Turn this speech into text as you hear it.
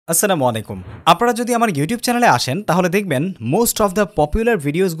আসসালামু আলাইকুম। আপনারা যদি আমার ইউটিউব চ্যানেলে আসেন তাহলে দেখবেন মোস্ট অফ দ্য পপুলার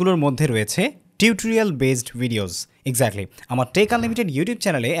ভিডিওসগুলোর মধ্যে রয়েছে টিউটোরিয়াল বেসড ভিডিওস। এক্স্যাক্টলি আমার টেক আনলিমিটেড ইউটিউব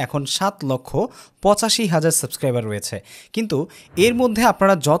চ্যানেলে এখন 7,85,000 সাবস্ক্রাইবার রয়েছে, কিন্তু এর মধ্যে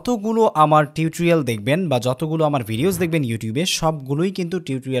আপনারা যতগুলো আমার টিউটোরিয়াল দেখবেন বা যতগুলো আমার ভিডিওস দেখবেন ইউটিউবে, সবগুলোই কিন্তু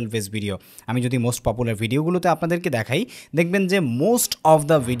টিউটোরিয়াল বেসড ভিডিও। আমি যদি মোস্ট পপুলার ভিডিওগুলোতে আপনাদেরকে দেখাই, দেখবেন যে মোস্ট অফ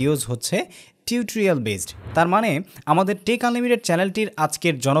দ্য ভিডিওস হচ্ছে টিউটোরিয়াল বেসড। তার মানে আমাদের টেক আনলিমিটেড চ্যানেলটির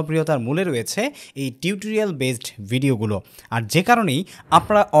আজকের জনপ্রিয়তার মূলে রয়েছে এই টিউটোরিয়াল বেসড ভিডিওগুলো। আর যে কারণেই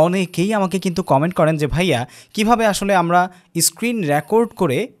আপনারা অনেকেই আমাকে কিন্তু কমেন্ট করেন যে ভাইয়া কিভাবে আসলে আমরা স্ক্রিন রেকর্ড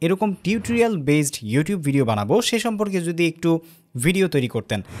করে এরকম টিউটোরিয়াল বেসড ইউটিউব ভিডিও বানাবো, সে সম্পর্কে যদি একটু ভিডিও তৈরি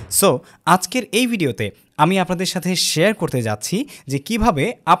করতেন। সো আজকের এই ভিডিওতে আমি আপনাদের সাথে শেয়ার করতে যাচ্ছি যে কিভাবে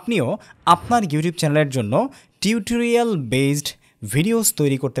আপনিও আপনার ইউটিউব চ্যানেলের জন্য টিউটোরিয়াল বেসড ভিডিওস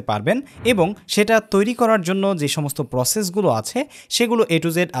তৈরি করতে পারবেন, এবং সেটা তৈরি করার জন্য যে সমস্ত প্রসেসগুলো আছে সেগুলো A to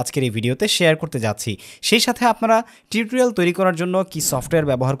Z আজকের এই ভিডিওতে শেয়ার করতে যাচ্ছি। সেই সাথে আপনারা টিউটোরিয়াল তৈরি করার জন্য কি সফটওয়্যার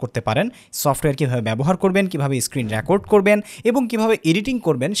ব্যবহার করতে পারেন, সফটওয়্যার কীভাবে ব্যবহার করবেন, কিভাবে স্ক্রিন রেকর্ড করবেন এবং কিভাবে এডিটিং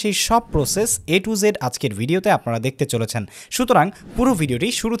করবেন, সেই সব প্রসেস A to Z আজকের ভিডিওতে আপনারা দেখতে চলেছেন। সুতরাং পুরো ভিডিওটি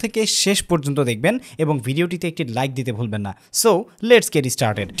শুরু থেকে শেষ পর্যন্ত দেখবেন এবং ভিডিওটিতে একটি লাইক দিতে ভুলবেন না। So let's get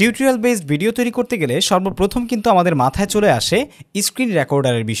started. Tutorial based video তৈরি করতে গেলে সর্বপ্রথম কিন্তু আমাদের মাথায় চলে আসে স্ক্রিন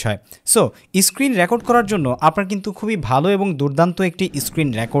রেকর্ডারের বিষয়। সো স্ক্রিন রেকর্ড করার জন্য আপনার কিন্তু খুবই ভালো এবং দুর্দান্ত একটি স্ক্রিন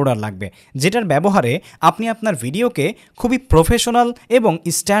রেকর্ডার লাগবে, যেটার ব্যবহারে আপনি আপনার ভিডিওকে খুবই প্রফেশনাল এবং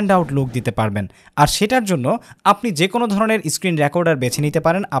স্ট্যান্ড আউট লুক দিতে পারবেন। আর সেটার জন্য আপনি যে কোনো ধরনের স্ক্রিন রেকর্ডার বেছে নিতে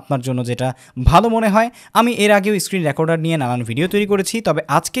পারেন আপনার জন্য যেটা ভালো মনে হয়। আমি এর আগেও স্ক্রিন রেকর্ডার নিয়ে নানান ভিডিও তৈরি করেছি, তবে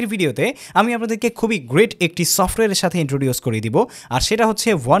আজকের ভিডিওতে আমি আপনাদেরকে খুবই গ্রেট একটি সফটওয়্যারের সাথে ইন্ট্রোডিউস করে দিব, আর সেটা হচ্ছে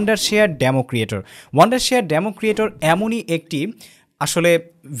ওয়ান্ডারশেয়ার DemoCreator। ওয়ান্ডারশেয়ার DemoCreator এমনই একটি আসলে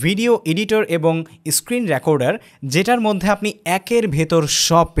ভিডিও এডিটর এবং স্ক্রিন রেকর্ডার যেটার মধ্যে আপনি একের ভেতর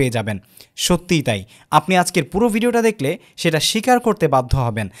সব পেয়ে যাবেন। সত্যিই তাই, আপনি আজকের পুরো ভিডিওটা দেখলে সেটা স্বীকার করতে বাধ্য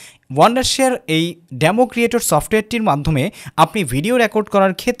হবেন। ওয়ান্ডারশেয়ার এই DemoCreator সফটওয়্যারটির মাধ্যমে আপনি ভিডিও রেকর্ড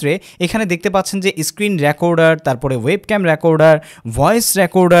করার ক্ষেত্রে এখানে দেখতে পাচ্ছেন যে স্ক্রিন রেকর্ডার, তারপরে webcam recorder, voice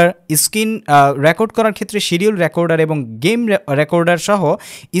recorder, screen record করার ক্ষেত্রে শিডিউল রেকর্ডার এবং গেম রেকর্ডার সহ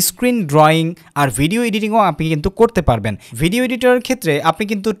স্ক্রিন ড্রয়িং আর ভিডিও এডিটিংও আপনি কিন্তু করতে পারবেন। ভিডিও এডিটরের ক্ষেত্রে আপনি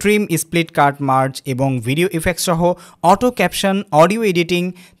কিন্তু ট্রিম, স্প্লিট, কাট, মার্জ এবং ভিডিও ইফেক্টস সহ অটো ক্যাপশন, অডিও এডিটিং,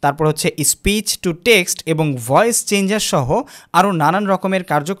 তারপর হচ্ছে স্পিচ টু টেক্সট এবং ভয়েস চেঞ্জার সহ আরও নানান রকমের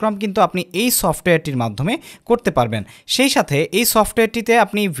কার্যক্রম কিন্তু আপনি এই সফটওয়্যারটির মাধ্যমে করতে পারবেন। সেই সাথে এই সফটওয়্যারটিতে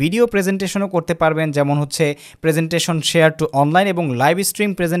আপনি ভিডিও প্রেজেন্টেশনও করতে পারবেন, যেমন হচ্ছে প্রেজেন্টেশন শেয়ার টু অনলাইন এবং লাইভ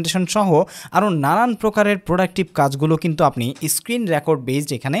স্ট্রিম প্রেজেন্টেশন সহ আরও নানান প্রকারের প্রোডাক্টিভ কাজগুলো কিন্তু আপনি স্ক্রিন রেকর্ড বেসড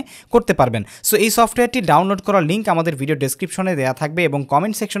এখানে করতে পারবেন। সো এই সফটওয়্যারটি ডাউনলোড করার লিঙ্ক আমাদের ভিডিও ডেসক্রিপশনে দেওয়া থাকবে এবং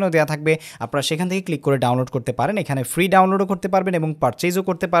কমেন্ট সেকশনেও দেওয়া থাকবে, আপনারা সেখান থেকে ক্লিক করে ডাউনলোড করতে পারেন। এখানে ফ্রি ডাউনলোডও করতে পারবেন এবং পারচেজও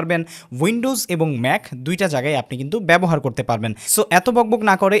করতে পারবেন। উইন্ডোজ এবং ম্যাক দুইটা জায়গায় আপনি কিন্তু ব্যবহার করতে পারবেন। সো এত বকবক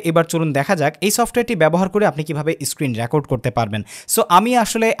না করে এবার চলুন দেখা যাক এই সফটওয়্যারটি ব্যবহার করে আপনি কিভাবে স্ক্রিন রেকর্ড করতে পারবেন। সো আমি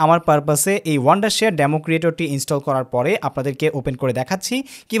আসলে আমার পারপাসে এই ওয়ান্ডারশেয়ার DemoCreatorটি ইনস্টল করার পরে আপনাদেরকে ওপেন করে দেখাচ্ছি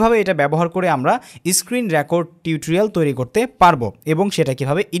কিভাবে এটা ব্যবহার করে আমরা স্ক্রিন রেকর্ড টিউটোরিয়াল তৈরি করতে পারবো এবং সেটা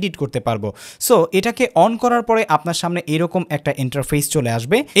কিভাবে এডিট করতে পারবো। সো এটাকে অন করার পরে আপনার সামনে এরকম একটা ইন্টারফেস চলে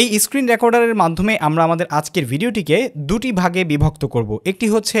আসবে। এই স্ক্রিন রেকর্ডারের মাধ্যমে আমরা আমাদের আজকের ভিডিওটিকে দুটি ভাগে বিভক্ত করব। একটি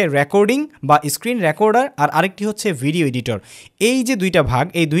হচ্ছে রেকর্ডিং বা স্ক্রিন রেকর্ডার আর আরেকটি হচ্ছে ভিডিও এডিটর। এই যে দুইটা ভাগ,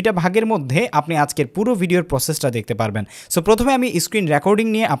 এই দুইটা ভাগের মধ্যে আপনি আজকের পুরো ভিডিওর প্রসেসটা দেখতে পারবেন। সো প্রথমে আমি স্ক্রিন রেকর্ডিং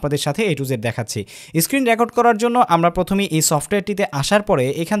নিয়ে আপনাদের সাথে A to Z দেখাচ্ছি। স্ক্রিন রেকর্ড করার জন্য আমরা প্রথমে এই সফটওয়্যারটিতে আসার পরে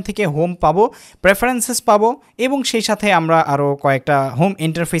এখান থেকে হোম পাবো, প্রেফারেন্সেস পাবো এবং সেই সাথে আমরা আরও কয়েকটা হোম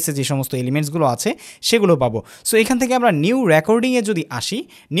ইন্টারফেসে যে সমস্ত এলিমেন্টসগুলো আছে সেগুলো পাবো। সো এখান থেকে আমরা নিউ রেকর্ডিংয়ে যদি আসি,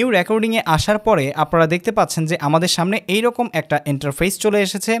 নিউ রেকর্ডিংয়ে আসার পরে আপনারা দেখতে পাচ্ছেন যে আমাদের সামনে এইরকম একটা ইন্টারফেস চলে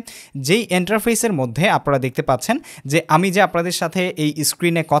এসেছে, যেই ইন্টারফেসের মধ্যে আপনারা দেখতে পাচ্ছেন যে আমি যে আপনাদের সাথে এই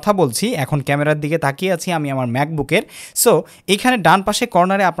স্ক্রিনে কথা বলছি, এখন ক্যামেরার দিকে তাকিয়ে আছি আমি আমার ম্যাকবুকের। সো এখানে ডান পাশে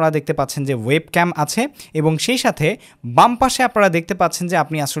কর্নারে আপনারা দেখতে পাচ্ছেন যে ওয়েবক্যাম আছে এবং সেই সাথে বাম পাশে আপনারা দেখতে পাচ্ছেন যে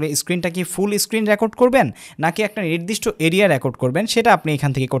আপনি আসলে স্ক্রিনটা কি ফুল স্ক্রিন রেকর্ড করবেন নাকি একটা নির্দিষ্ট এরিয়া রেকর্ড করবেন, সেটা আপনি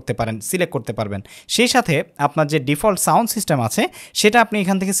এখান থেকে করতে পারেন, সিলেক্ট করতে পারবেন। সেই সাথে আপনার যে ডিফল্ট সাউন্ড সিস্টেম আছে সেটা আপনি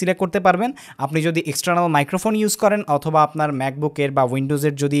এখান থেকে সিলেক্ট করতে পারবেন। আপনি যদি এক্সটার্নাল মাইক্রোফোন ইউজ করেন অথবা আপনার ম্যাকবুকের বা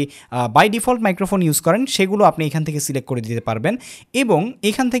উইন্ডোজের যদি বাই ডিফল্ট মাইক্রোফোন ইউজ করেন সেগুলো আপনি এখান থেকে সিলেক্ট করে দিতে পারবেন। এবং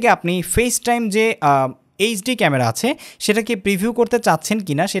এখান থেকে আপনি ফেস টাইম যে এইচডি ক্যামেরা আছে সেটাকে প্রিভিউ করতে চাচ্ছেন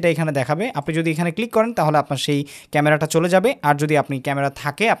কিনা সেটা এখানে দেখাবে। আপনি যদি এখানে ক্লিক করেন তাহলে আপনার সেই ক্যামেরাটা চলে যাবে, আর যদি আপনি ক্যামেরা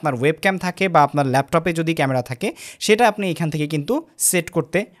থাকে, আপনার ওয়েবক্যাম থাকে বা আপনার ল্যাপটপে যদি ক্যামেরা থাকে সেটা আপনি এখান থেকে কিন্তু সেট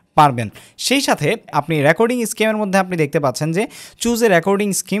করতে পারবেন। সেই সাথে আপনি রেকর্ডিং স্কিমের মধ্যে আপনি দেখতে পাচ্ছেন যে choose a recording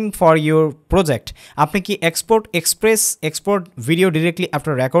scheme for your project. আপনি কি export video directly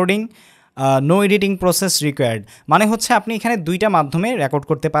after recording, no editing process required, মানে হচ্ছে আপনি এখানে দুইটা মাধ্যমে রেকর্ড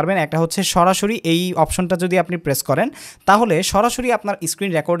করতে পারবেন। একটা হচ্ছে সরাসরি এই অপশনটা যদি আপনি প্রেস করেন তাহলে সরাসরি আপনার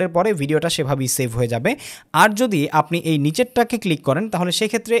স্ক্রিন রেকর্ডের পরে ভিডিওটা সেভাবেই সেভ হয়ে যাবে। আর যদি আপনি এই নিচেরটাকে ক্লিক করেন তাহলে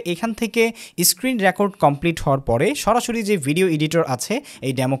সেক্ষেত্রে এখান থেকে স্ক্রিন রেকর্ড কমপ্লিট হওয়ার পরে সরাসরি যে ভিডিও এডিটর আছে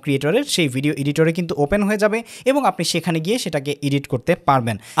এই ডেমো ক্রিয়েটরের, সেই ভিডিও এডিটরে কিন্তু ওপেন হয়ে যাবে এবং আপনি সেখানে গিয়ে সেটাকে এডিট করতে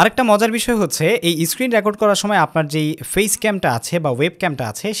পারবেন। আরেকটা মজার বিষয় হচ্ছে এই স্ক্রিন রেকর্ড করার সময় আপনার যেই ফেস ক্যামটা আছে বা ওয়েব ক্যামটা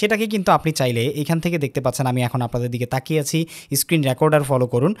আছে সেটাকে কিন্তু আপনি চাইলে এখান থেকে দেখতে পাচ্ছেন, আমি এখন আপনাদের দিকে তাকিয়ে আছি, স্ক্রিন রেকর্ডার ফলো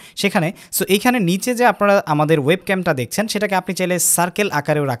করুন সেখানে। সো এইখানে নিচে যে আপনারা আমাদের ওয়েব ক্যামটা দেখছেন সেটাকে আপনি চাইলে সার্কেল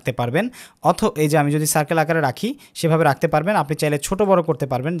আকারেও রাখতে পারবেন, এই যে আমি যদি সার্কেল আকারে রাখি সেভাবে রাখতে পারবেন। আপনি চাইলে ছোট বড় করতে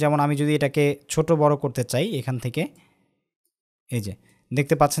পারবেন, যেমন আমি যদি এটাকে ছোট বড় করতে চাই এখান থেকে এই যে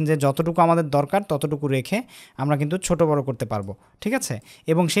দেখতে পাচ্ছেন যে যতটুকু আমাদের দরকার ততটুকু রেখে আমরা কিন্তু ছোট বড় করতে পারবো, ঠিক আছে।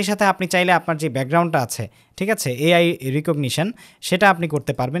 এবং সেই সাথে আপনি চাইলে আপনার যে ব্যাকগ্রাউন্ডটা আছে, ঠিক আছে, এআই রিকগনিশন, সেটা আপনি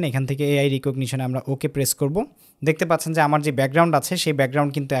করতে পারবেন। এখান থেকে এআই রিকগনিশনে আমরা ওকে প্রেস করব। দেখতে পাচ্ছেন যে আমার যে ব্যাকগ্রাউন্ড আছে সেই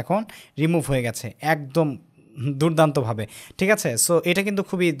ব্যাকগ্রাউন্ড কিন্তু এখন রিমুভ হয়ে গেছে একদম দুর্দান্তভাবে, ঠিক আছে। সো এটা কিন্তু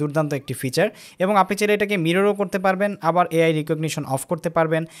খুবই দুর্দান্ত একটি ফিচার। এবং আপনি চাইলে এটাকে মিররও করতে পারবেন, আবার এআই রিকগনিশন অফ করতে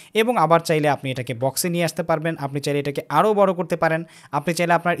পারবেন, এবং আবার চাইলে আপনি এটাকে বক্সে নিয়ে আসতে পারবেন। আপনি চাইলে এটাকে আরও বড় করতে পারেন, আপনি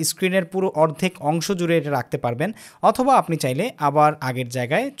চাইলে আপনার স্ক্রিনের পুরো অর্ধেক অংশ জুড়ে এটা রাখতে পারবেন, অথবা আপনি চাইলে আবার আগের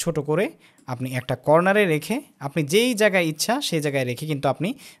জায়গায় ছোট করে আপনি একটা কর্নারে রেখে আপনি যেই জায়গায় ইচ্ছা সেই জায়গায় রেখে কিন্তু আপনি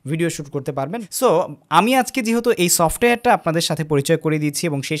ভিডিও শ্যুট করতে পারবেন। সো আমি আজকে যেহেতু এই সফটওয়্যারটা আপনাদের সাথে পরিচয় করে দিচ্ছি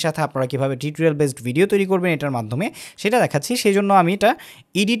এবং সেই সাথে আপনারা কীভাবে টিউটোরিয়াল বেসড ভিডিও তৈরি করবেন এটার মাধ্যমে সেটা দেখাচ্ছি, সেই জন্য আমি এটা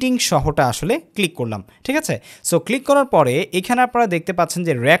এডিটিং সহটা আসলে ক্লিক করলাম, ঠিক আছে। সো ক্লিক করার পরে এখানে আপনারা দেখতে পাচ্ছেন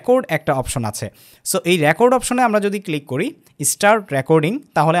যে রেকর্ড একটা অপশন আছে। সো এই রেকর্ড অপশনে আমরা যদি ক্লিক করি স্টার্ট রেকর্ডিং,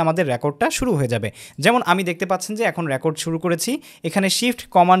 তাহলে আমাদের রেকর্ডটা শুরু হয়ে যাবে। যেমন আমি দেখতে পাচ্ছেন যে এখন রেকর্ড শুরু করেছি, এখানে শিফট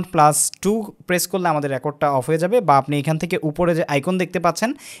কমান্ড +2 প্রেস করলে আমাদের রেকর্ডটা অফ হয়ে যাবে, বা আপনি এখান থেকে উপরে যে আইকন দেখতে পাচ্ছেন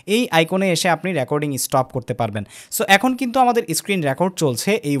এই আইকনে এসে আপনি রেকর্ডিং স্টপ করতে পারবেন। সো এখন কিন্তু আমাদের স্ক্রিন রেকর্ড চলছে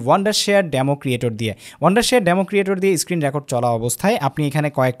এই ওয়ান্ডারশেয়ার ডেমো ক্রিয়েটর দিয়ে। ওয়ান্ডারশেয়ার ডেমো ক্রিয়েটর দিয়ে স্ক্রিন রেকর্ড চলা অবস্থায় আপনি এখানে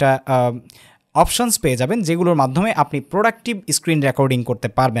কয়েকটা অপশনস পেয়ে যাবেন যেগুলোর মাধ্যমে আপনি প্রোডাক্টিভ স্ক্রিন রেকর্ডিং করতে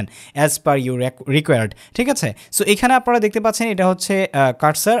পারবেন অ্যাজ পার ইউ রিকোয়ার্ড, ঠিক আছে। সো এখানে আপনারা দেখতে পাচ্ছেন এটা হচ্ছে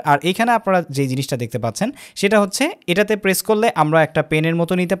কার্সার, আর এখানে আপনারা যে জিনিসটা দেখতে পাচ্ছেন সেটা হচ্ছে এটাতে প্রেস করলে আমরা একটা পেনের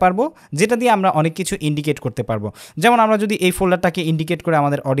মতো নিতে পারবো, যেটা দিয়ে আমরা অনেক কিছু ইন্ডিকেট করতে পারবো। যেমন আমরা যদি এই ফোল্ডারটাকে ইন্ডিকেট করে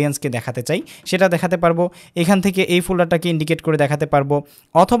আমাদের অডিয়েন্সকে দেখাতে চাই সেটা দেখাতে পারবো, এখান থেকে এই ফোল্ডারটাকে ইন্ডিকেট করে দেখাতে পারবো,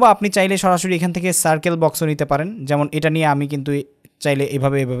 অথবা আপনি চাইলে সরাসরি এখান থেকে সার্কেল বক্সও নিতে পারেন। যেমন এটা নিয়ে আমি কিন্তু চাইলে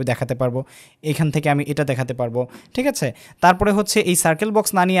এভাবে দেখাতে পারবো, এখান থেকে আমি এটা দেখাতে পারবো, ঠিক আছে। তারপরে হচ্ছে এই সার্কেল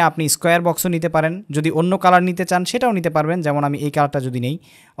বক্স না নিয়ে আপনি স্কোয়ার বক্সও নিতে পারেন, যদি অন্য কালার নিতে চান সেটাও নিতে পারবেন, যেমন আমি এই কালারটা যদি নেই,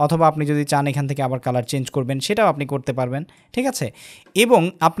 অথবা আপনি যদি চান এখান থেকে আবার কালার চেঞ্জ করবেন সেটাও আপনি করতে পারবেন, ঠিক আছে। এবং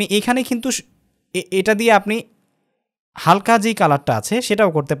আপনি এখানে কিন্তু এটা দিয়ে আপনি হালকা যেই কালারটা আছে সেটাও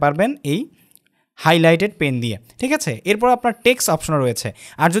করতে পারবেন এই হাইলাইটেড পেন দিয়ে, ঠিক আছে। এরপর আপনার টেক্সট অপশন রয়েছে,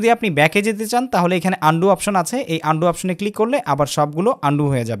 আর যদি আপনি ব্যাকে যেতে চান তাহলে এখানে আন্ডু অপশন আছে, এই আন্ডু অপশনে ক্লিক করলে আবার সবগুলো আন্ডু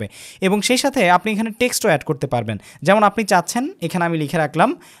হয়ে যাবে। এবং সেই সাথে আপনি এখানে টেক্সটও অ্যাড করতে পারবেন, যেমন আপনি চাচ্ছেন এখানে আমি লিখে রাখলাম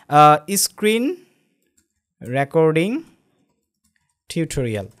স্ক্রিন রেকর্ডিং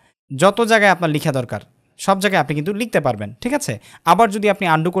টিউটোরিয়াল, যত জায়গায় আপনার লেখা দরকার সব জায়গায় আপনি কিন্তু লিখতে পারবেন, ঠিক আছে। আবার যদি আপনি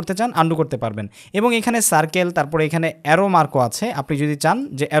আন্ডু করতে চান আন্ডু করতে পারবেন। এবং এখানে সার্কেল, তারপরে এখানে অ্যারো মার্কও আছে, আপনি যদি চান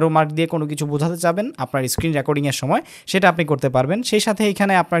যে অ্যারো মার্ক দিয়ে কোনো কিছু বোঝাতে চাবেন আপনার স্ক্রিন রেকর্ডিংয়ের সময় সেটা আপনি করতে পারবেন। সেই সাথে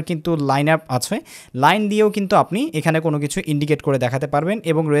এখানে আপনার কিন্তু লাইন আপ আছে, লাইন দিয়েও কিন্তু আপনি এখানে কোনো কিছু ইন্ডিকেট করে দেখাতে পারবেন।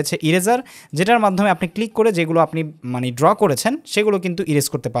 এবং রয়েছে ইরেজার, যেটার মাধ্যমে আপনি ক্লিক করে যেগুলো আপনি ড্র করেছেন সেগুলো কিন্তু ইরেজ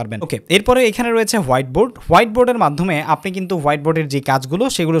করতে পারবেন। ওকে, এরপরে এখানে রয়েছে হোয়াইট বোর্ড। হোয়াইট বোর্ডের মাধ্যমে আপনি কিন্তু হোয়াইট বোর্ডের যে কাজগুলো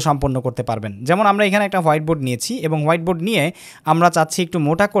সেগুলো সম্পন্ন করতে পারবেন। যেমন আমরা এখানে একটা হোয়াইট বোর্ড নিয়েছি এবং হোয়াইট বোর্ড নিয়ে আমরা চাচ্ছি একটু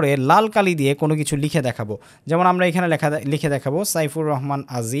মোটা করে লাল কালি দিয়ে কোনো কিছু লিখে দেখাবো। যেমন আমরা এখানে লিখে দেখাবো সাইফুর রহমান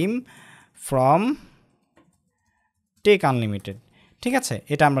আজিম ফ্রম টেক আনলিমিটেড, ঠিক আছে।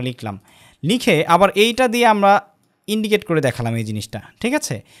 এটা আমরা লিখলাম, লিখে আবার এইটা দিয়ে আমরা ইন্ডিকেট করে দেখালাম এই জিনিসটা, ঠিক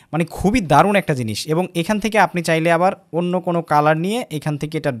আছে। খুবই দারুণ একটা জিনিস। এবং এখান থেকে আপনি চাইলে আবার অন্য কোনো কালার নিয়ে এখান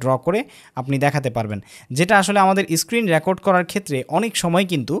থেকে এটা ড্র করে আপনি দেখাতে পারবেন, যেটা আসলে আমাদের স্ক্রিন রেকর্ড করার ক্ষেত্রে অনেক সময়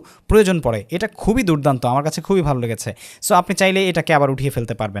কিন্তু প্রয়োজন পড়ে। এটা খুবই দুর্দান্ত, আমার কাছে খুবই ভালো লেগেছে। সো আপনি চাইলে এটাকে আবার উঠিয়ে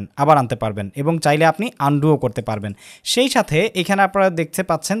ফেলতে পারবেন, আবার আনতে পারবেন, এবং চাইলে আপনি আন্ডুও করতে পারবেন। সেই সাথে এখানে আপনারা দেখতে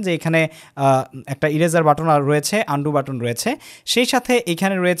পাচ্ছেন যে এখানে একটা ইরেজার বাটন রয়েছে, আন্ডু বাটন রয়েছে। সেই সাথে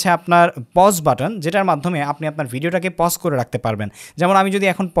এখানে রয়েছে আপনার পজ বাটন, যেটার মাধ্যমে আপনি আপনার ভিডিও ভিডিওটাকে পজ করে রাখতে পারবেন। যেমন আমি যদি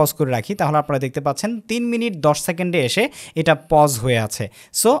এখন পজ করে রাখি তাহলে আপনারা দেখতে পাচ্ছেন 3 মিনিট 10 সেকেন্ডে এসে এটা পজ হয়ে আছে।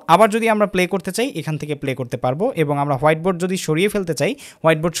 সো আবার যদি আমরা প্লে করতে চাই এখান থেকে প্লে করতে পারবো, এবং আমরা হোয়াইট বোর্ড যদি সরিয়ে ফেলতে চাই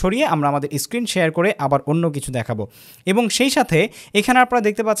হোয়াইট বোর্ড সরিয়ে আমরা আমাদের স্ক্রিন শেয়ার করে আবার অন্য কিছু দেখাবো। এবং সেই সাথে এখানে আপনারা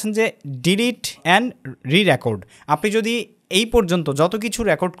দেখতে পাচ্ছেন যে ডিলিট অ্যান্ড রি রেকর্ড। আপনি যদি এই পর্যন্ত যত কিছু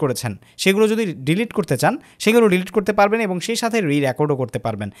রেকর্ড করেছেন সেগুলো যদি ডিলিট করতে চান সেগুলো ডিলিট করতে পারবেন, এবং সেই সাথে রি রেকর্ডও করতে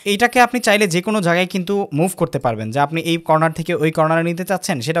পারবেন। এইটাকে আপনি চাইলে যে কোনো জায়গায় কিন্তু মুভ করতে পারবেন, যে আপনি এই কর্নার থেকে ওই কর্নারে নিতে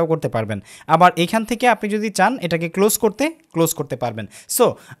চাচ্ছেন সেটাও করতে পারবেন। আবার এখান থেকে আপনি যদি চান এটাকে ক্লোজ করতে পারবেন। সো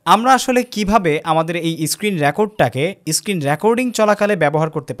আমরা আসলে কিভাবে আমাদের এই স্ক্রিন রেকর্ডটাকে স্ক্রিন রেকর্ডিং চলাকালে ব্যবহার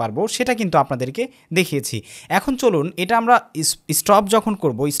করতে পারবো সেটা কিন্তু আপনাদেরকে দেখিয়েছি। এখন চলুন এটা আমরা স্টপ যখন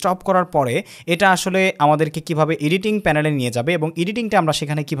করব, স্টপ করার পরে এটা আসলে আমাদেরকে কিভাবে এডিটিং প্যানেলে নিয়ে যাবে এবং এডিটিংটা আমরা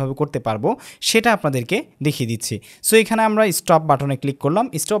সেখানে কিভাবে করতে পারবো সেটা আপনাদেরকে দেখিয়ে দিচ্ছি। সো এখানে আমরা স্টপ বাটনে ক্লিক করলাম।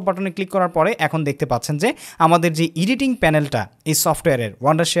 স্টপ বাটনে ক্লিক করার পরে এখন দেখতে পাচ্ছেন যে আমাদের যে এডিটিং প্যানেলটা এই সফটওয়্যারের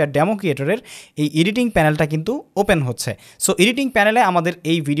Wondershare DemoCreator-এর এই এডিটিং প্যানেলটা কিন্তু ওপেন হচ্ছে। সো এডিটিং প্যানেলে আমাদের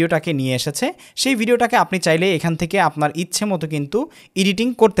এই ভিডিওটাকে নিয়ে এসেছে। সেই ভিডিওটাকে আপনি চাইলে এখান থেকে আপনার ইচ্ছে মতো কিন্তু এডিটিং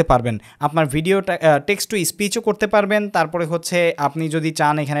করতে পারবেন। আপনার ভিডিওটা টেক্সট টু স্পিচও করতে পারবেন, তারপরে হচ্ছে আপনি যদি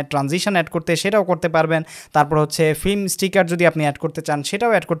চান এখানে ট্রানজিশন অ্যাড করতে সেটাও করতে পারবেন, তারপর হচ্ছে ফিল্ম স্টিকার যদি আপনি অ্যাড করতে চান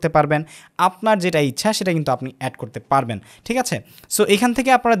সেটাও অ্যাড করতে পারবেন। আপনার যেটা ইচ্ছা সেটা কিন্তু আপনি অ্যাড করতে পারবেন, ঠিক আছে। সো এখান থেকে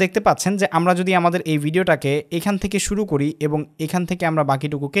আপনারা দেখতে পাচ্ছেন যে আমরা যদি আমাদের এই ভিডিওটাকে এখান থেকে শুরু করি এবং এখান থেকে আমরা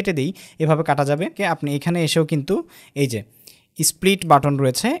বাকিটুকু কেটে দিই, এভাবে কাটা যাবে। আপনি এখানে এসেও কিন্তু এই যে স্প্লিট বাটন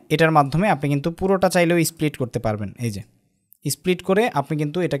রয়েছে, এটার মাধ্যমে আপনি কিন্তু পুরোটা চাইলেও স্প্লিট করতে পারবেন। এই যে স্প্লিট করে আপনি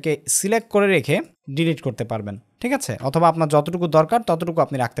কিন্তু এটাকে সিলেক্ট করে রেখে ডিলিট করতে পারবেন, ঠিক আছে, অথবা আপনার যতটুকু দরকার ততটুকু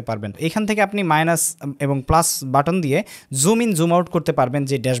আপনি রাখতে পারবেন। এখান থেকে আপনি মাইনাস এবং প্লাস বাটন দিয়ে জুম ইন জুম আউট করতে পারবেন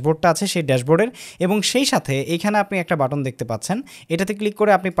যে ড্যাশবোর্ডটা আছে সেই ড্যাশবোর্ডের। এবং সেই সাথে এখানে আপনি একটা বাটন দেখতে পাচ্ছেন, এটাতে ক্লিক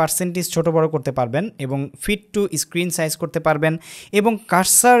করে আপনি পার্সেন্টেজ ছোটো বড়ো করতে পারবেন এবং ফিট টু স্ক্রিন সাইজ করতে পারবেন, এবং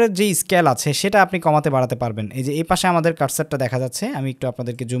কার্সার যে স্কেল আছে সেটা আপনি কমাতে বাড়াতে পারবেন। এই যে এই পাশে আমাদের কার্সারটা দেখা যাচ্ছে, আমি একটু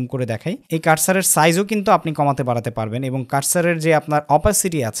আপনাদেরকে জুম করে দেখাই। এই কার্সারের সাইজও কিন্তু আপনি কমাতে বাড়াতে পারবেন, এবং কার্সারের যে আপনার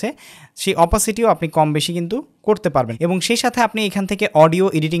অপাসিটি আছে সেই অপাসিটিও আপনি কম বেশি কিন্তু করতে পারবেন। এবং সেই সাথে আপনি এখান থেকে অডিও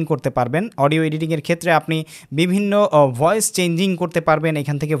এডিটিং করতে পারবেন। অডিও এডিটিংয়ের ক্ষেত্রে আপনি বিভিন্ন ভয়েস চেঞ্জিং করতে পারবেন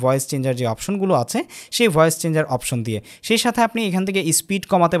এখান থেকে, ভয়েস চেঞ্জার যে অপশনগুলো আছে সেই ভয়েস চেঞ্জার অপশন দিয়ে। সেই সাথে আপনি এখান থেকে স্পিড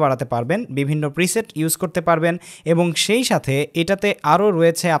কমাতে বাড়াতে পারবেন, বিভিন্ন প্রিসেট ইউজ করতে পারবেন। এবং সেই সাথে এটাতে আরও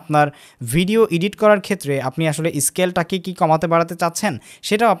রয়েছে আপনার ভিডিও এডিট করার ক্ষেত্রে আপনি আসলে স্কেলটাকে কি কমাতে বাড়াতে চাচ্ছেন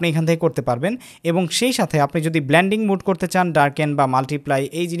সেটাও আপনি এখান থেকে করতে পারবেন। এবং সেই সাথে আপনি যদি ব্লেন্ডিং মোড করতে চান, ডার্কেন বা মাল্টিপ্লাই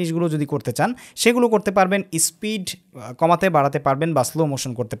এই জিনিসগুলো যদি করতে চান সেগুলো করতে পারবেন, স্পিড কমাতে বাড়াতে পারবেন বা স্লো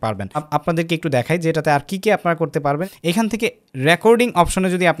মোশন করতে পারবেন। আপনাদেরকে একটু দেখাই যে এটাতে আর কি আপনারা করতে পারবেন। এখান থেকে রেকর্ডিং অপশনে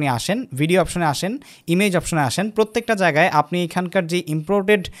যদি আপনি আসেন, ভিডিও অপশনে আসেন, ইমেজ অপশনে আসেন, প্রত্যেকটা জায়গায় আপনি এখানকার যে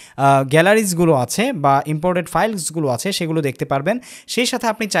ইম্পোর্টেড গ্যালারিজগুলো আছে বা ইম্পোর্টেড ফাইলসগুলো আছে সেগুলো দেখতে পারবেন। সেই সাথে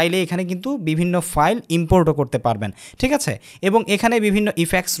আপনি চাইলে এখানে কিন্তু বিভিন্ন ফাইল ইম্পোর্টও করতে পারবেন, ঠিক আছে। এবং এখানে বিভিন্ন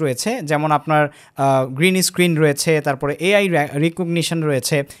ইফেক্টস রয়েছে, যেমন আপনার গ্রিন স্ক্রিন রয়েছে, তারপরে এআই রিকগনিশন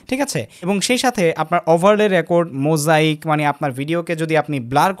রয়েছে, ঠিক আছে। এবং সেই সাথে আপনার ওভারলে রেকর্ড, মোজাইক, মানে আপনার ভিডিওকে যদি আপনি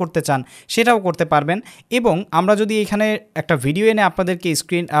ব্লার করতে চান সেটাও করতে পারবেন। এবং আমরা যদি এখানে একটা ভিডিও এনে আপনাদেরকে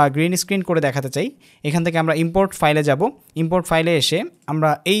গ্রিন স্ক্রিন করে দেখাতে চাই, এখান থেকে আমরা ইম্পোর্ট ফাইলে যাব। ইম্পোর্ট ফাইলে এসে আমরা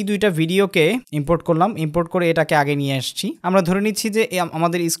এই দুইটা ভিডিওকে ইম্পোর্ট করলাম, ইম্পোর্ট করে এটাকে আগে নিয়ে আসছি। আমরা ধরে নিচ্ছি যে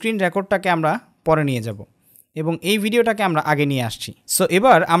আমাদের স্ক্রিন রেকর্ডটাকে আমরা পরে নিয়ে যাব এবং এই ভিডিওটাকে আমরা আগে নিয়ে আসছি। সো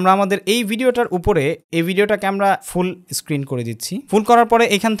এবার আমরা আমাদের এই ভিডিওটার উপরে এই ভিডিওটাকে আমরা ফুল স্ক্রিন করে দিচ্ছি। ফুল করার পরে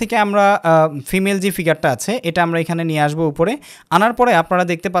এখান থেকে আমরা ফিমেল যে ফিগারটা আছে এটা আমরা এখানে নিয়ে আসবো উপরে। আনার পরে আপনারা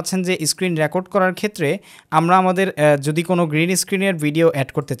দেখতে পাচ্ছেন যে স্ক্রিন রেকর্ড করার ক্ষেত্রে আমরা আমাদের যদি কোনো গ্রিন স্ক্রিনের ভিডিও অ্যাড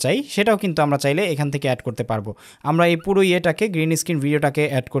করতে চাই সেটাও কিন্তু আমরা চাইলে এখান থেকে অ্যাড করতে পারবো। আমরা এই পুরো ইয়েটাকে গ্রিন স্ক্রিন ভিডিওটাকে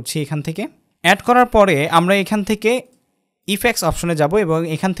অ্যাড করছি। এখান থেকে অ্যাড করার পরে আমরা এখান থেকে ইফেক্টস অপশনে যাব এবং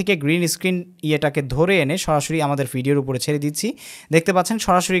এখান থেকে গ্রিন স্ক্রিন ইয়েটাকে ধরে এনে সরাসরি আমাদের ভিডিওর উপরে ছেড়ে দিচ্ছি। দেখতে পাচ্ছেন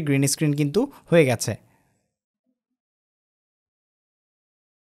সরাসরি গ্রিন স্ক্রিন কিন্তু হয়ে গেছে।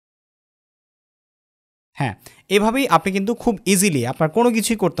 হ্যাঁ, এভাবেই আপনি কিন্তু খুব ইজিলি আপনার কোনো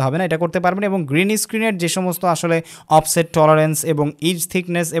কিছুই করতে হবে না, এটা করতে পারবেন। এবং গ্রিন স্ক্রিনের যে সমস্ত আসলে অফসেট টলারেন্স এবং ইডস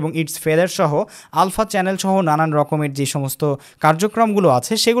থিকনেস এবং ইডস ফেদার সহ আলফা চ্যানেল সহ নানান রকমের যে সমস্ত কার্যক্রমগুলো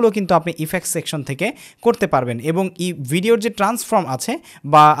আছে সেগুলো কিন্তু আপনি ইফেক্ট সেকশন থেকে করতে পারবেন। এবং ভিডিওর যে ট্রান্সফর্ম আছে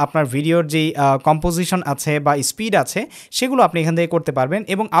বা আপনার ভিডিওর যেই কম্পোজিশন আছে বা স্পিড আছে সেগুলো আপনি এখান থেকে করতে পারবেন।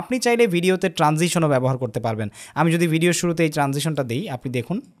 এবং আপনি চাইলে ভিডিওতে ট্রানজিশনও ব্যবহার করতে পারবেন। আমি যদি ভিডিওর শুরুতে এই ট্রানজিশনটা দিই, আপনি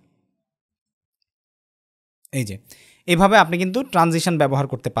দেখুন, এই যে এভাবে আপনি কিন্তু ট্রানজিশন ব্যবহার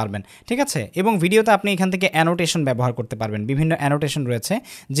করতে পারবেন, ঠিক আছে। এবং ভিডিওতে আপনি এখান থেকে অ্যানোটেশন ব্যবহার করতে পারবেন, বিভিন্ন অ্যানোটেশন রয়েছে,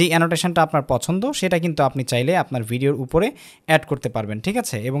 যেই অ্যানোটেশনটা আপনার পছন্দ সেটা কিন্তু আপনি চাইলে আপনার ভিডিওর উপরে অ্যাড করতে পারবেন, ঠিক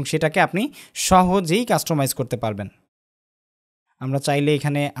আছে। এবং সেটাকে আপনি সহজেই কাস্টমাইজ করতে পারবেন। আমরা চাইলে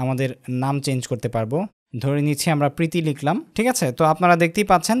এখানে আমাদের নাম চেঞ্জ করতে পারবো, ধরে নিচ্ছি আমরা প্রীতি লিখলাম, ঠিক আছে। তো আপনারা দেখতেই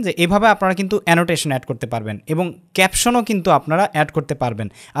পাচ্ছেন যে এভাবে আপনারা কিন্তু অ্যানোটেশন অ্যাড করতে পারবেন এবং ক্যাপশনও কিন্তু আপনারা অ্যাড করতে পারবেন।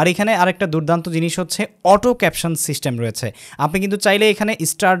 আর এখানে আরেকটা দুর্দান্ত জিনিস হচ্ছে অটো ক্যাপশন সিস্টেম রয়েছে। আপনি কিন্তু চাইলে এখানে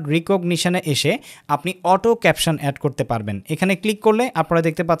স্টার্ট রিকগনিশনে এসে আপনি অটো ক্যাপশন অ্যাড করতে পারবেন। এখানে ক্লিক করলে আপনারা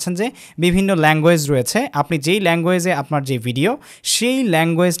দেখতে পাচ্ছেন যে বিভিন্ন ল্যাঙ্গুয়েজ রয়েছে, আপনি যেই ল্যাঙ্গুয়েজে আপনার যে ভিডিও সেই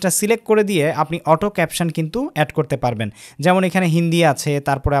ল্যাঙ্গুয়েজটা সিলেক্ট করে দিয়ে আপনি অটো ক্যাপশন কিন্তু অ্যাড করতে পারবেন। যেমন এখানে হিন্দি আছে,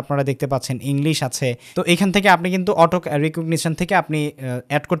 তারপরে আপনারা দেখতে পাচ্ছেন ইংলিশ আছে। তো এখান থেকে আপনি কিন্তু অটো রিকগনিশন থেকে আপনি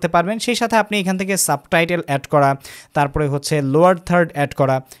অ্যাড করতে পারবেন। সেই সাথে আপনি এখান থেকে সাবটাইটেল অ্যাড করা, তারপরে হচ্ছে লোয়ার থার্ড অ্যাড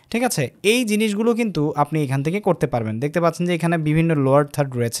করা, ঠিক আছে। এই জিনিসগুলো কিন্তু আপনি এখান থেকে করতে পারবেন। দেখতে পাচ্ছেন যে এখানে বিভিন্ন লোয়ার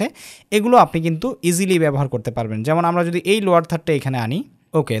থার্ড রয়েছে, এগুলো আপনি কিন্তু ইজিলি ব্যবহার করতে পারবেন। যেমন আমরা যদি এই লোয়ার থার্ডটা এখানে আনি,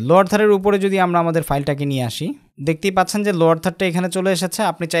 ওকে, লোয়ার থার্ডের উপরে যদি আমরা আমাদের ফাইলটাকে নিয়ে আসি, দেখতেই পাচ্ছেন যে লোয়ার থার্ডটা এখানে চলে এসেছে।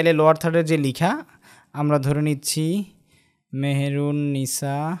 আপনি চাইলে লোয়ার থার্ডের যে লেখা, আমরা ধরে নিচ্ছি মেহেরুন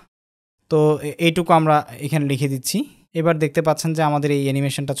নিসা, তো এইটুকু আমরা এখানে লিখে দিচ্ছি। এবার দেখতে পাচ্ছেন যে আমাদের এই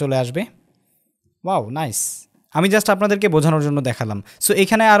অ্যানিমেশনটা চলে আসবে। Wow, nice. আমি জাস্ট আপনাদেরকে বোঝানোর জন্য দেখালাম। সো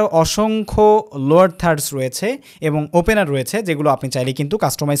এখানে আরও অসংখ্য লোয়ার থার্ডস রয়েছে এবং ওপেনার রয়েছে, যেগুলো আপনি চাইলে কিন্তু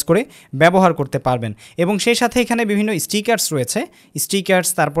কাস্টমাইজ করে ব্যবহার করতে পারবেন। এবং সেই সাথে এখানে বিভিন্ন স্টিকার্স রয়েছে, স্টিকার্স,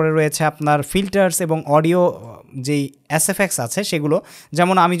 তারপরে রয়েছে আপনার ফিল্টার্স এবং অডিও যেই এসএফএক্স আছে সেগুলো।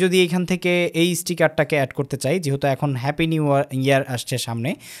 যেমন আমি যদি এখান থেকে এই স্টিকারটাকে অ্যাড করতে চাই, যেহেতু এখন হ্যাপি নিউ ইয়ার আসছে সামনে,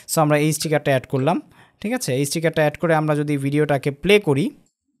 সো আমরা এই স্টিকারটা অ্যাড করলাম, ঠিক আছে। এই স্টিকারটা অ্যাড করে আমরা যদি ভিডিওটাকে প্লে করি,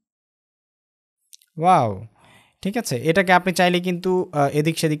 ওয়াও, ঠিক আছে। এটাকে আপনি চাইলে কিন্তু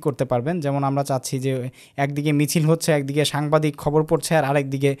এদিক সেদিক করতে পারবেন। যেমন আমরা চাচ্ছি যে একদিকে মিছিল হচ্ছে, একদিকে সাংবাদিক খবর পড়ছে, আর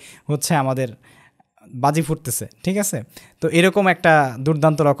আরেকদিকে হচ্ছে আমাদের বাজি ফুটতেছে, ঠিক আছে। তো এরকম একটা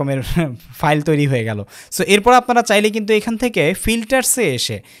দুর্দান্ত রকমের ফাইল তৈরি হয়ে গেল। সো এরপর আপনারা চাইলে কিন্তু এখান থেকে ফিল্টার্সে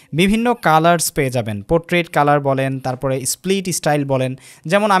এসে বিভিন্ন কালার্স পেয়ে যাবেন। পোর্ট্রেট কালার বলেন, তারপরে স্প্লিট স্টাইল বলেন।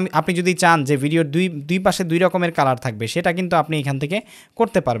 যেমন আপনি যদি চান যে ভিডিওর দুই পাশে দুই রকমের কালার থাকবে, সেটা কিন্তু আপনি এখান থেকে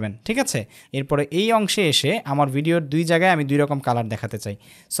করতে পারবেন, ঠিক আছে। এরপরে এই অংশে এসে আমার ভিডিওর দুই জায়গায় আমি দুই রকম কালার দেখাতে চাই,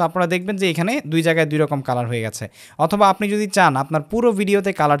 সো আপনারা দেখবেন যে এখানে দুই জায়গায় দুই রকম কালার হয়ে গেছে। অথবা আপনি যদি চান আপনার পুরো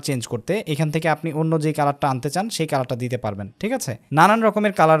ভিডিওতে কালার চেঞ্জ করতে, এখান থেকে আপনি অন্য যে কালারটা আনতে চান সেই কালারটা দিতে পারবেন, ঠিক আছে। নানান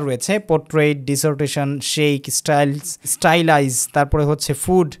রকমের কালার রয়েছে, পোর্ট্রেট, ডিসর্টেশন, শেক, স্টাইলাইজ, তারপরে হচ্ছে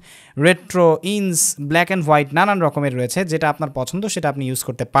food, retro, ins, black and white, নানান রকমের রয়েছে। যেটা আপনার পছন্দ সেটা আপনি ইউজ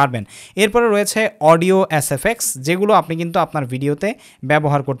করতে পারবেন। এরপরে রয়েছে অডিও এসএফএক্স, যেগুলো আপনি কিন্তু আপনার ভিডিওতে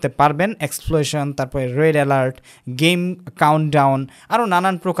ব্যবহার করতে পারবেন। এক্সপ্লোশন, তারপরে রেড অ্যালার্ট, গেম কাউন্টডাউন, আরও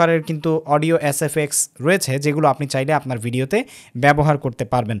নানান প্রকারের কিন্তু অডিও এসএফএক্স রয়েছে, যেগুলো আপনি চাইলে আপনার ভিডিওতে ব্যবহার করতে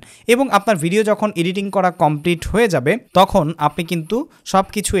পারবেন। এবং আপনার ভিডিও যখন এডিটিং করা কমপ্লিট হয়ে যাবে, তখন আপনি কিন্তু সব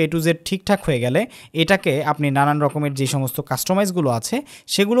কিছু A to Z ঠিকঠাক হয়ে গেলে এটাকে আপনি নানান রকমের যে সমস্ত কাস্টমাইজগুলো আছে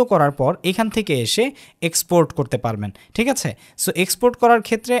সেগুলো করার পর এখান থেকে এসে এক্সপোর্ট করতে পারবেন, ঠিক আছে। সো এক্সপোর্ট করার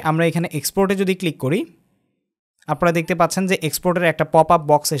ক্ষেত্রে আমরা এখানে এক্সপোর্টে যদি ক্লিক করি, আপনারা দেখতে পাচ্ছেন যে এক্সপোর্টের একটা পপ আপ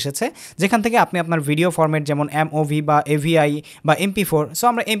বক্স এসেছে, যেখান থেকে আপনি আপনার ভিডিও ফরম্যাট যেমন MOV বা AVI বা MP4, সো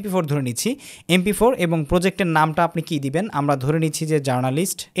আমরা MP4 ধরে নিচ্ছি, MP4, এবং প্রজেক্টের নামটা আপনি কি দিবেন, আমরা ধরে নিচ্ছি যে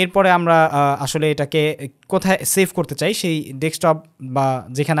জার্নালিস্ট। এরপরে আমরা আসলে এটাকে কোথায় সেভ করতে চাই, সেই ডেস্কটপ বা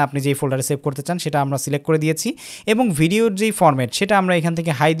যেখানে আপনি যেই ফোল্ডারে সেভ করতে চান সেটা আমরা সিলেক্ট করে দিয়েছি। এবং ভিডিওর যেই ফরম্যাট সেটা আমরা এখান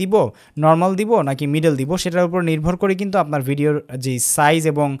থেকে হাই দিব, নর্মাল দিব নাকি মিডল দিব, সেটার উপর নির্ভর করে কিন্তু আপনার ভিডিওর যেই সাইজ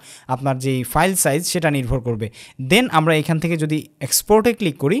এবং আপনার যেই ফাইল সাইজ সেটা নির্ভর করবে। দেন আমরা এখান থেকে যদি এক্সপোর্টে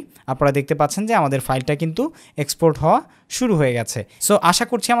ক্লিক করি, আপনারা দেখতে পাচ্ছেন যে আমাদের ফাইলটা কিন্তু এক্সপোর্ট হওয়া শুরু হয়ে গেছে। সো আশা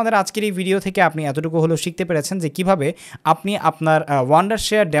করছি আমাদের আজকের এই ভিডিও থেকে আপনি এতটুকু হলেও শিখতে পেরেছেন যে কিভাবে আপনি আপনার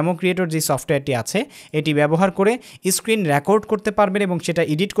ওয়ান্ডারশেয়ার ডেমোক্রিয়েটর যে সফটওয়্যারটি আছে এটি ব্যবহার করে স্ক্রিন রেকর্ড করতে পারবেন এবং সেটা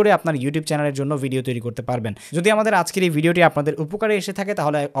এডিট করে আপনার ইউটিউব চ্যানেলের জন্য ভিডিও তৈরি করতে পারবেন। যদি আমাদের আজকের এই ভিডিওটি আপনাদের উপকারে এসে থাকে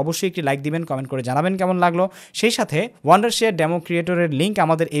তাহলে অবশ্যই একটি লাইক দিবেন, কমেন্ট করে জানাবেন কেমন লাগলো। সেই সাথে ওয়ান্ডারশেয়ার ডেমোক্রিয়েটরের লিঙ্ক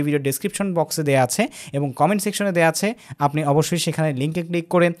আমাদের এই ভিডিও ডেসক্রিপশন বক্সে দেওয়া আছে এবং কমেন্ট সেকশনে দেওয়া আছে, আপনি অবশ্যই সেখানে লিঙ্কে ক্লিক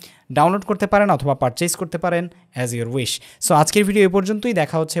করে ডাউনলোড করতে পারেন অথবা পারচেজ করতে পারেন অ্যাজ ইউর উইশ। সো আজকের ভিডিও এ পর্যন্তই,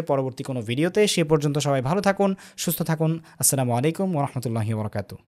 দেখা হচ্ছে পরবর্তী কোনো ভিডিওতে। সে পর্যন্ত সবাই ভালো থাকুন, সুস্থ থাকুন। আসসালামু আলাইকুম ওয়া রাহমাতুল্লাহি ওয়া বারাকাতুহু।